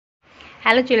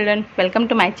Hello children, welcome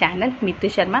to my channel Meetu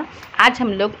Sharma. आज हम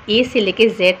लोग ए से लेके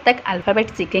जेड तक अल्फ़ाबेट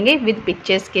सीखेंगे विद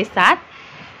पिक्चर्स के साथ।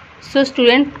 So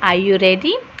student, are you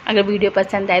ready? अगर वीडियो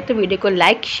पसंद आए तो वीडियो को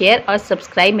लाइक, शेयर और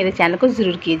सब्सक्राइब मेरे चैनल को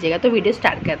ज़रूर कीजिएगा। तो वीडियो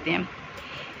स्टार्ट करते हैं।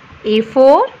 ए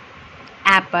फॉर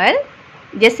एप्पल,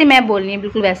 जैसे मैं बोल रही हूँ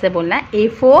बिल्कुल वैसे बोलना है। A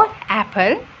for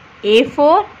Apple, A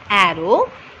for aero,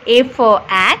 A for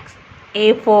x,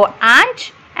 A for aunt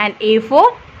and A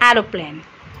for aeroplane.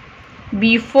 B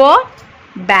for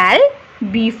bell,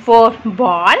 B for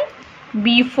ball,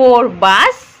 B for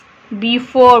bus, B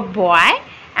for boy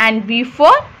and B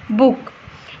for book.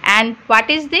 And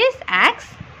what is this? X,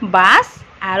 bus,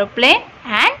 aeroplane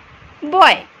and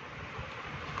boy.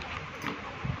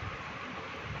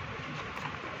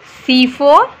 C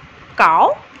for cow,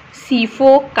 C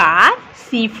for car,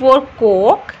 C for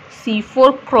coke, C for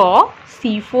crow,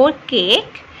 C for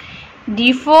cake.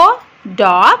 D for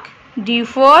dog, D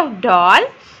for doll,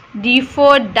 D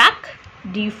for duck,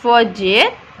 D for deer,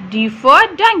 D for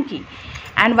donkey.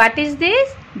 And what is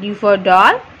this? D for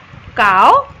doll,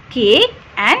 cow, cake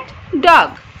and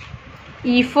dog.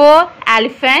 E for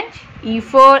elephant, E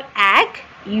for egg,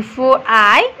 E for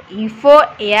eye, E for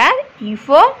ear, E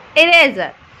for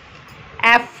eraser.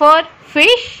 F for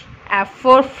fish, F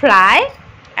for fly,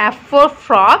 F for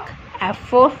frog, F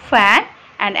for fan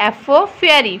and F for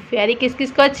fairy. Fairy किस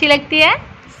किस को अच्छी लगती है?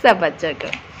 सब बच्चों को।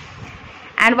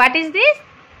 And what is this?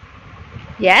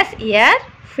 Yes, ear,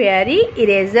 fairy,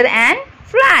 eraser and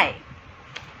fly.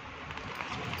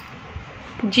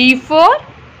 G for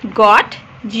got,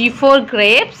 G for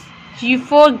grapes, G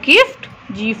for gift,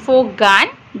 G for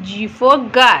gun, G for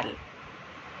girl.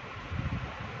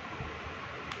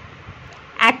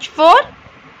 H for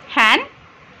hen,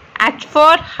 H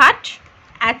for hut,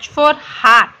 H for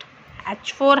heart,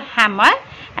 H for hammer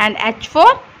and H for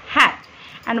hat.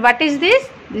 And what is this?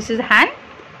 This is hen,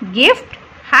 gift,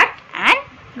 hut and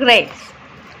grapes.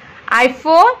 I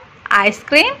for ice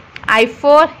cream, I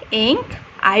for ink,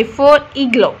 I for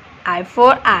igloo, I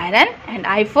for iron and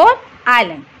I for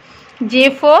island. J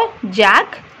for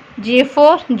jug, J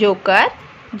for joker,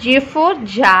 J for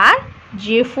jar,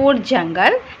 J for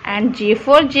jungle and J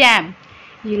for jam.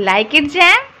 You like it,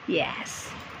 jam?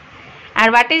 Yes.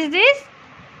 And what is this?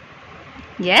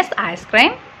 Yes, ice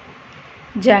cream,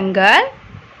 jungle,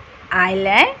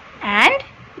 island and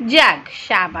jug.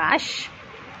 Shabash.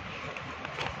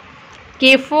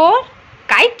 K for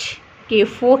kite, K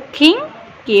for king,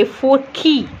 K for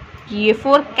key, K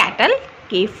for cattle,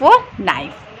 K for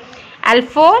knife. L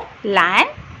for lion,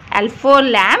 L for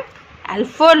lamp, L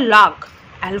for log,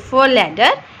 L for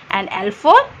ladder and L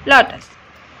for lotus.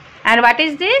 And what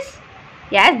is this?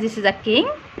 Yes, this is a king,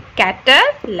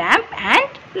 cattle, lamp and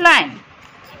lion.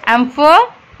 M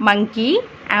for monkey,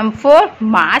 M for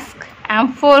mask, M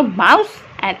for mouse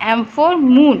and M for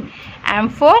moon, M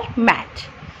for mat.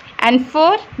 N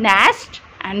for nest,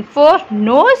 N for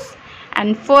nose,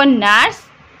 N for nurse,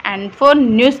 N for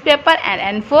newspaper and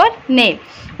N for nail.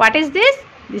 What is this?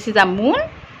 This is a moon,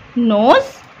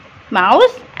 nose,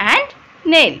 mouse and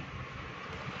nail.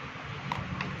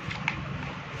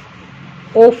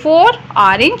 O for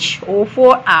orange, O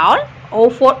for owl, O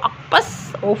for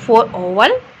octopus, O for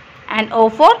oval and O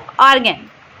for organ.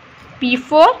 P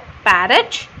for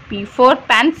parrot, P for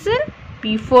pencil,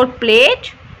 P for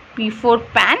plate, P for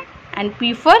pen and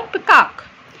P for peacock.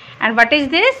 And what is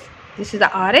this? This is the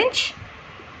orange,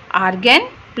 organ,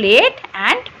 plate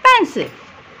and pencil.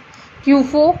 Q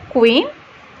for queen,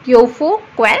 Q for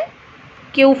quail,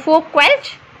 Q for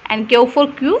quilt and Q for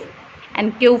cube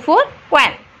and Q for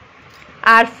quail.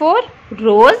 R for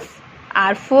rose,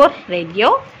 R for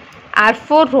radio, R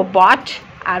for robot,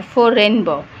 R for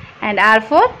rainbow and R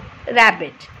for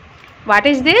rabbit. What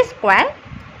is this? Quail,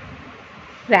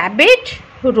 rabbit,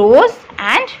 rose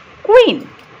and queen.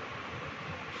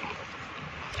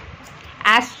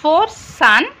 S for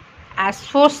sun, S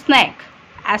for snake,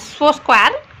 S for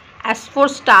squirrel, S for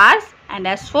stars and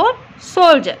S for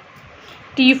soldier.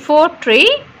 T for tree,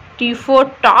 T for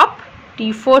top,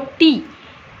 T for tea,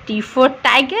 T for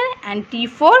tiger and T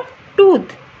for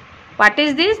tooth. What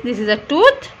is this? This is a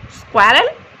tooth, squirrel,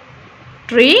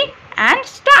 tree and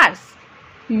stars.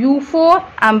 U for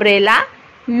umbrella,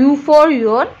 U for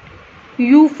your,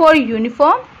 U for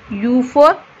uniform, U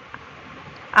for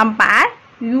umpire,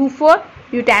 U for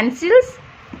utensils,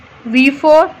 V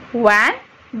for van,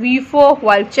 V for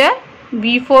vulture,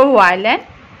 V for violin,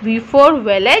 V for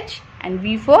village and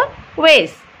V for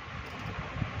vase.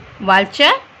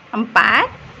 Vulture, umpire,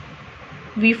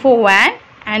 V for van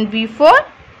and V for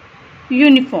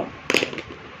uniform.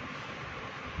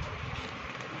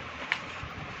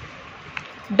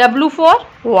 W for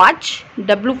watch,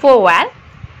 W for well,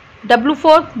 W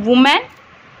for woman,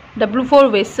 W for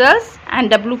vessels, and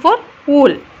W for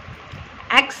wool.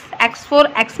 X for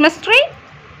Xmas tree,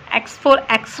 X for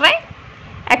X-ray,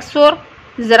 X for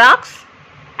Xerox,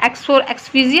 X for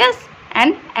Xphysius,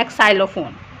 and X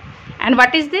xylophone. And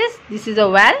what is this? This is a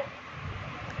well,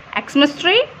 Xmas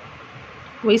tree,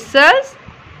 whistles,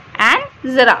 and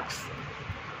Xerox.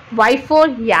 Y for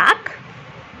yak,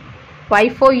 Y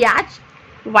for yacht,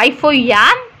 Y for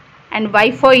yarn, and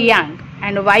Y for young,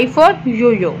 and Y for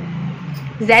yo-yo.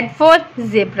 Z for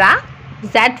zebra,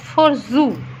 Z for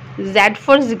zoo, Z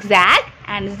for zigzag,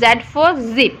 and Z for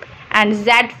zip, and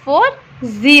Z for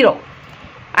zero.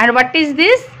 And what is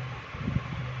this?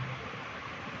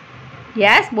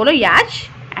 Yes, bolo yacht,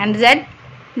 and Z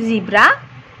zebra,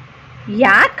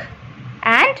 yak,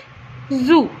 and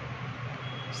zoo.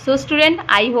 So student,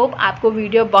 I hope आपको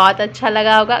video बहुत अच्छा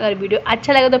लगा होगा. अगर video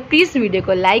अच्छा लगा तो please video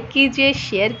को लाइक कीजिए,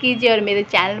 शेयर कीजिए, और मेरे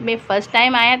चैनल में फर्स्ट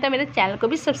टाइम आया तो मेरे चैनल को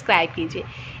भी सब्सक्राइब कीजिए.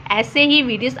 ऐसे ही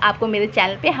वीडियोस आपको मेरे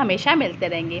चैनल पे हमेशा मिलते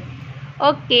रहेंगे.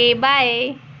 Okay,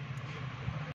 bye.